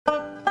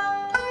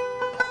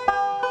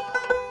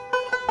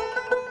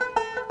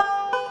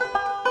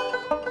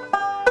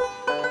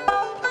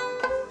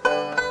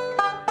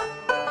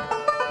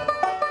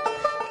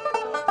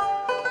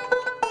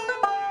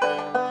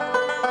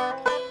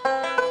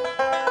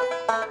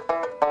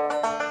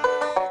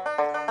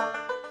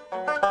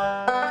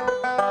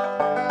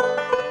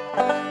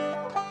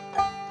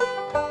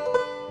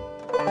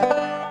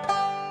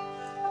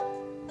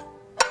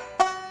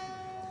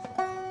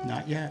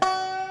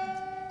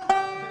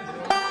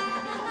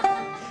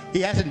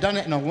He hasn't done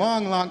it in a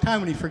long, long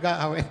time, and he forgot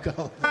how it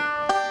goes.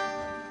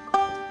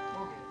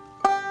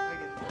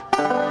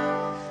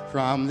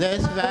 From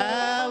this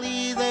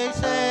valley they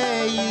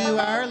say you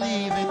are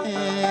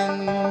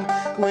leaving.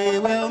 We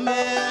will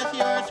miss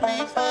your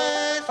sweet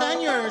face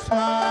and your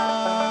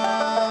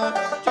smile.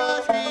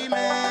 Just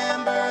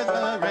remember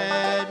the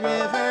Red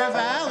River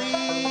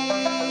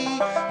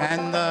Valley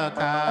and the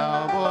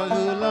cowboy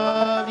who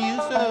loved you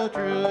so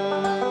true.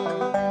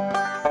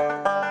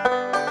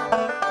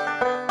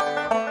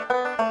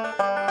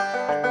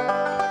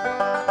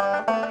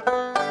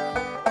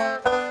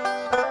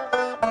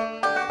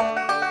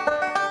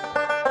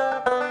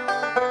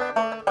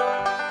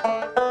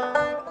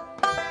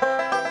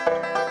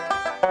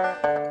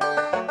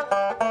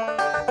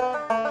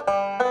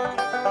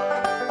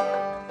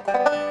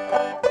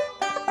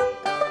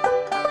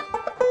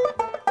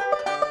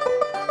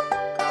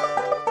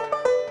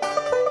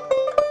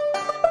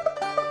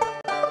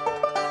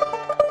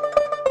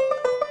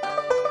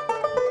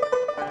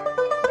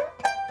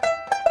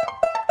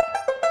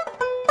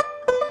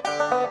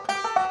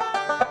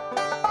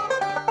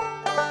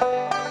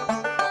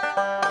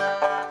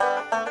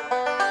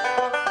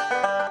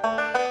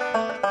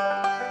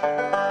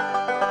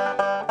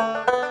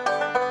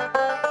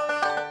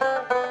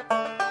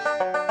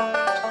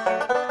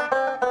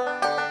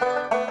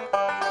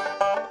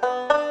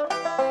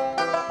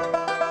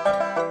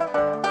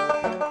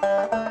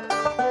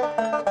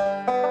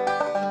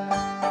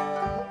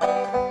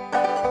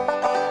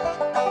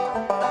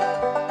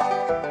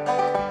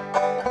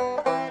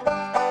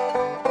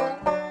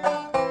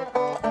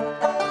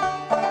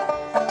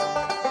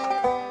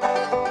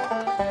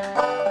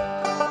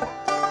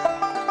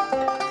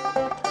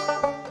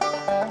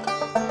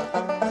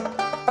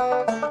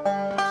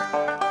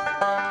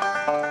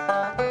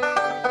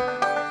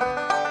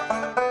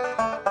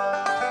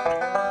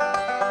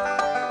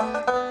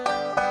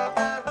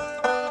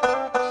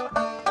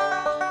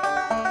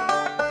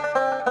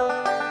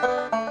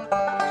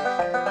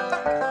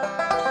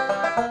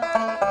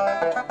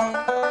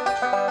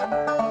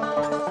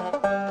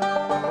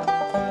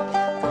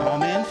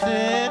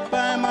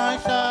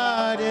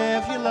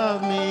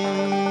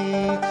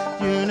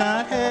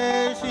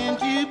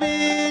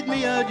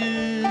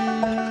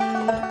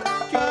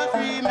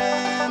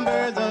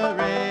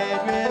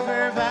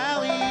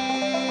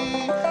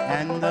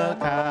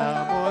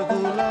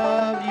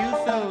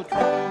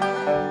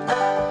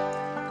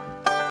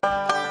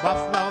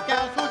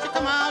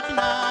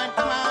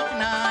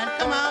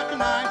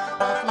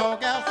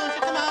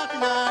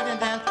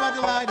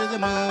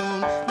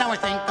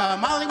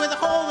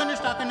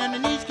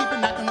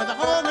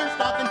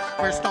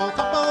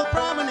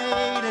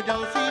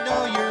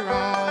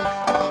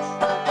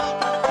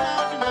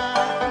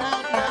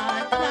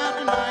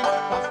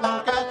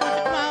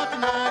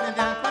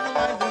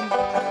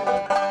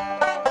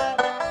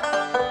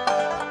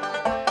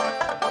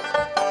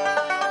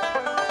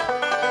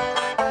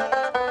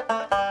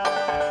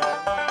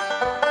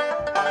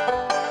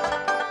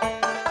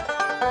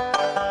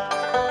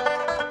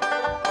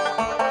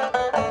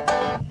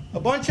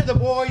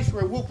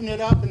 It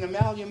up in the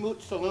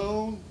Malamute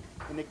Saloon,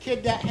 and the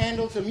kid that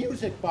handles the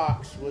music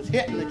box was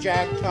hitting the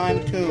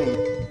jag-time tune.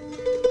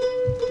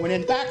 When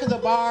in back of the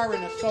bar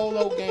in a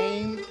solo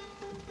game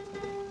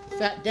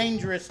sat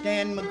Dangerous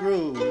Dan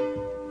McGrew,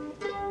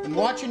 and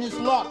watching his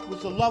luck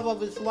was the love of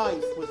his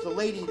life, was the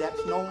lady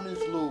that's known as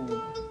Lou.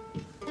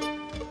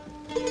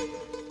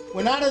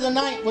 When out of the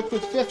night, which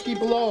was 50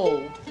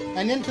 below,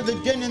 and into the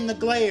din and the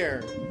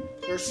glare,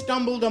 there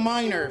stumbled a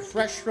miner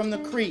fresh from the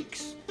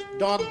creeks,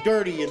 dog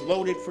dirty and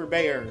loaded for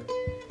bear.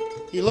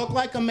 He looked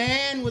like a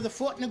man with a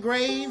foot in a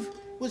grave,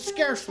 with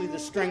scarcely the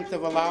strength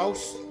of a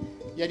louse,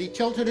 yet he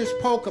tilted his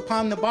poke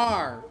upon the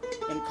bar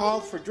and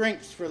called for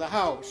drinks for the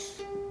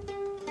house.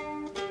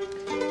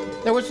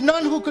 There was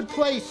none who could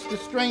place the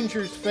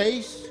stranger's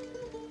face,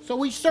 so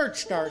we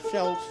searched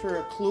ourselves for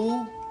a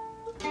clue.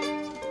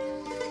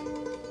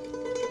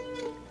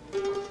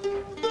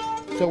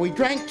 So we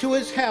drank to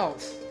his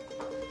health.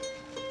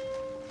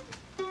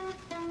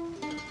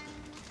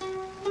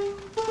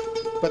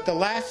 But the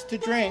last to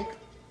drink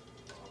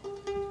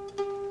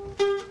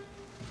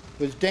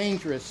was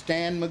Dangerous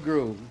Dan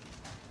McGrew.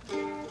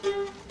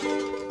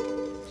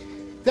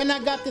 Then I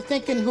got to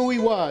thinking who he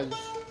was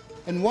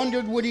and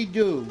wondered what he'd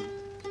do.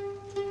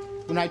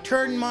 When I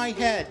turned my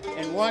head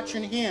and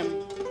watching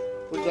him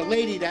was a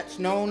lady that's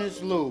known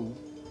as Lou.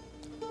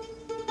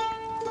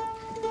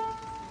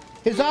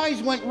 His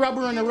eyes went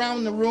rubbering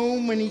around the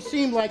room and he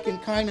seemed like in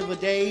kind of a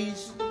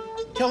daze.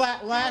 Till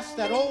at last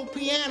that old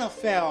piano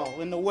fell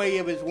in the way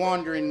of his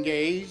wandering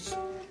gaze.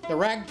 The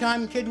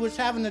ragtime kid was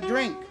having a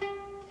drink.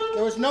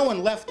 There was no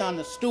one left on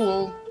the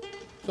stool,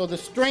 so the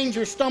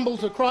stranger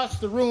stumbles across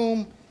the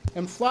room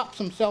and flops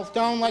himself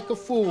down like a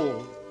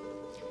fool.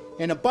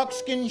 In a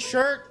buckskin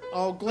shirt,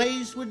 all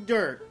glazed with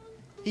dirt,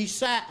 he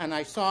sat and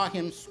I saw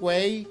him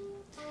sway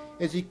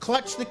as he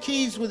clutched the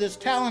keys with his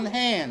taloned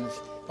hands.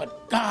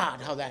 But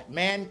God, how that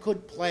man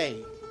could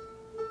play.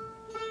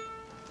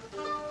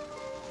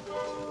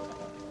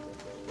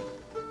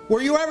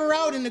 Were you ever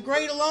out in the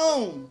great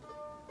alone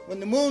when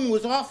the moon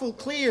was awful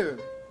clear,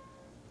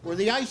 where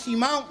the icy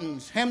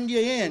mountains hemmed you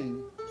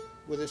in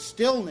with a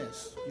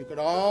stillness you could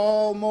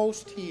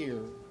almost hear?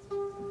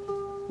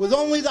 With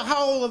only the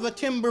howl of a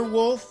timber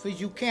wolf as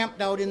you camped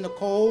out in the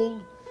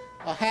cold,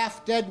 a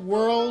half-dead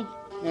world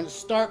and a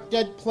stark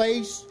dead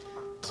place,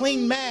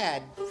 clean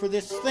mad for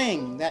this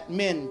thing that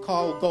men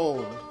call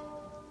gold.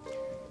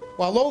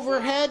 While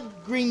overhead,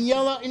 green,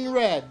 yellow, and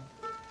red,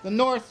 the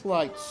north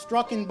lights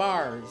struck in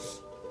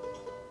bars.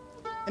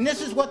 And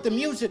this is what the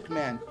music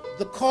meant,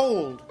 the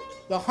cold,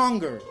 the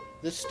hunger,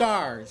 the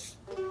stars.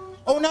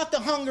 Oh, not the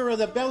hunger of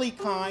the belly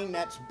kind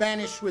that's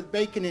banished with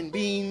bacon and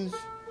beans,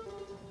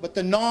 but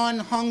the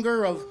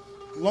non-hunger of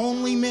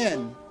lonely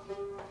men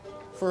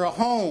for a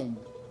home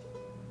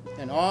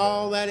and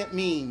all that it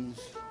means.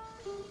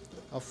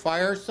 A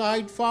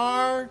fireside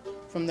far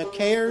from the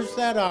cares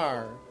that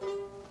are,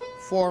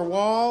 four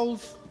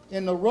walls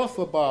and the roof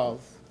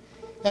above,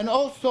 and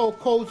also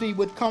cozy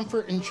with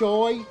comfort and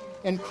joy,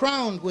 and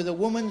crowned with a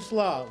woman's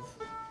love.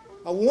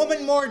 A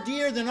woman more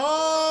dear than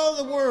all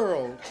the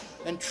world,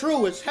 and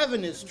true as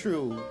heaven is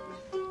true.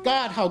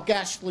 God, how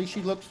ghastly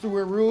she looks through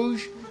her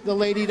rouge, the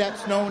lady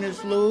that's known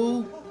as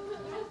Lou.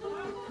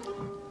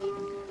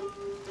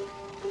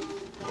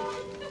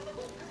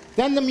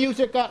 Then the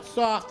music got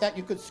soft that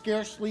you could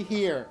scarcely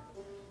hear.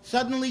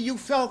 Suddenly you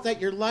felt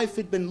that your life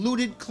had been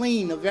looted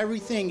clean of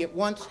everything it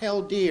once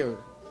held dear.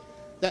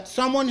 That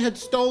someone had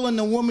stolen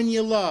the woman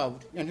you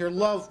loved, and her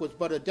love was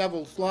but a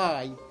devil's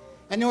lie,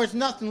 and there was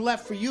nothing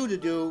left for you to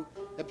do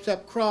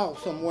except crawl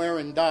somewhere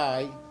and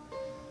die.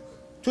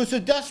 'Twas a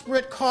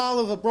desperate call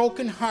of a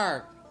broken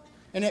heart,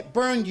 and it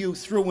burned you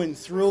through and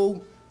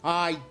through.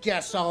 I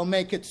guess I'll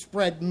make it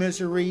spread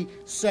misery,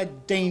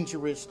 said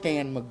Dangerous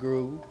Dan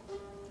McGrew.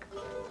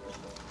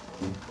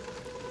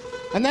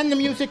 And then the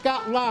music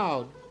got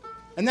loud,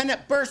 and then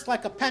it burst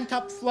like a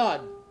pent-up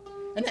flood,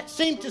 and it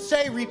seemed to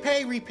say,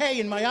 repay,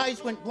 repay, and my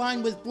eyes went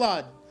blind with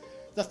blood.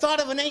 The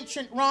thought of an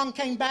ancient wrong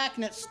came back,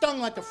 and it stung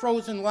like a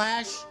frozen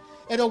lash.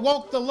 It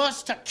awoke the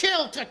lust to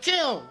kill, to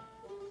kill.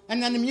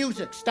 And then the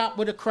music stopped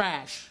with a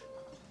crash.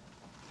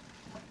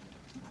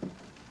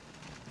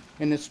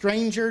 And the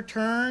stranger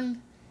turned,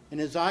 and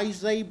his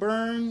eyes they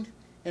burned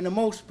in a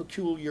most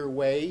peculiar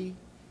way.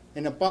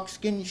 In a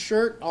buckskin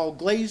shirt all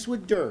glazed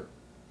with dirt,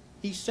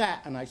 he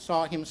sat and I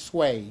saw him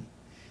sway.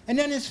 And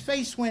then his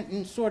face went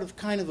in sort of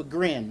kind of a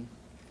grin,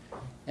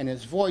 and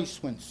his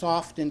voice went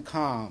soft and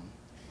calm.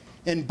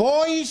 And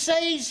boy,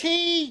 says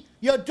he,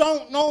 you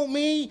don't know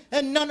me,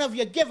 and none of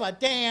you give a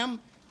damn,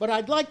 but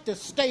I'd like to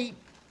state,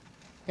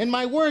 and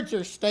my words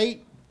are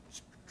straight,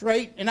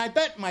 and I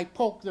bet my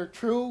poke they're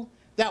true,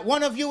 that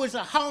one of you is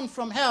a hound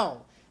from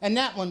hell, and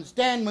that one's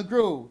Dan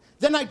McGrew.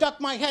 Then I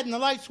ducked my head and the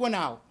lights went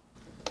out.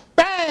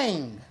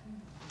 Bang!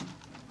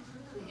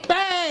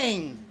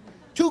 Bang!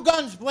 Two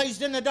guns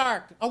blazed in the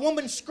dark. A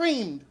woman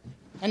screamed,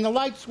 and the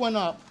lights went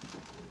up.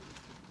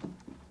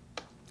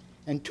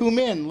 And two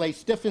men lay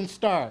stiff and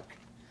stark.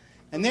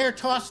 And there,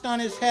 tossed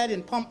on his head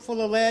and pumped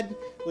full of lead,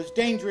 was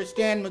Dangerous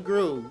Dan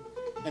McGrew.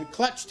 And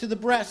clutched to the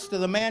breast of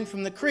the man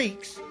from the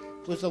creeks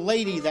was a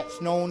lady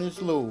that's known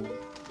as Lou.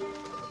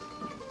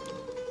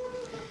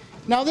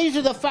 Now these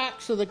are the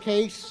facts of the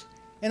case,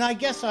 and I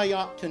guess I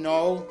ought to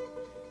know.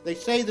 They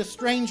say the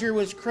stranger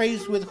was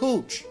crazed with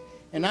hooch,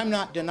 and I'm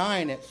not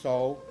denying it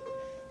so.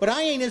 But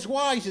I ain't as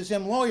wise as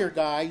them lawyer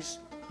guys,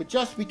 but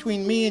just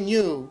between me and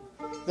you,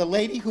 the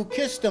lady who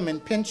kissed him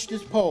and pinched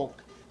his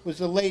poke was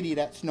the lady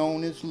that's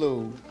known as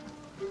Lou.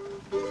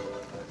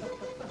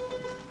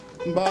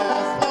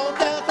 Buffalo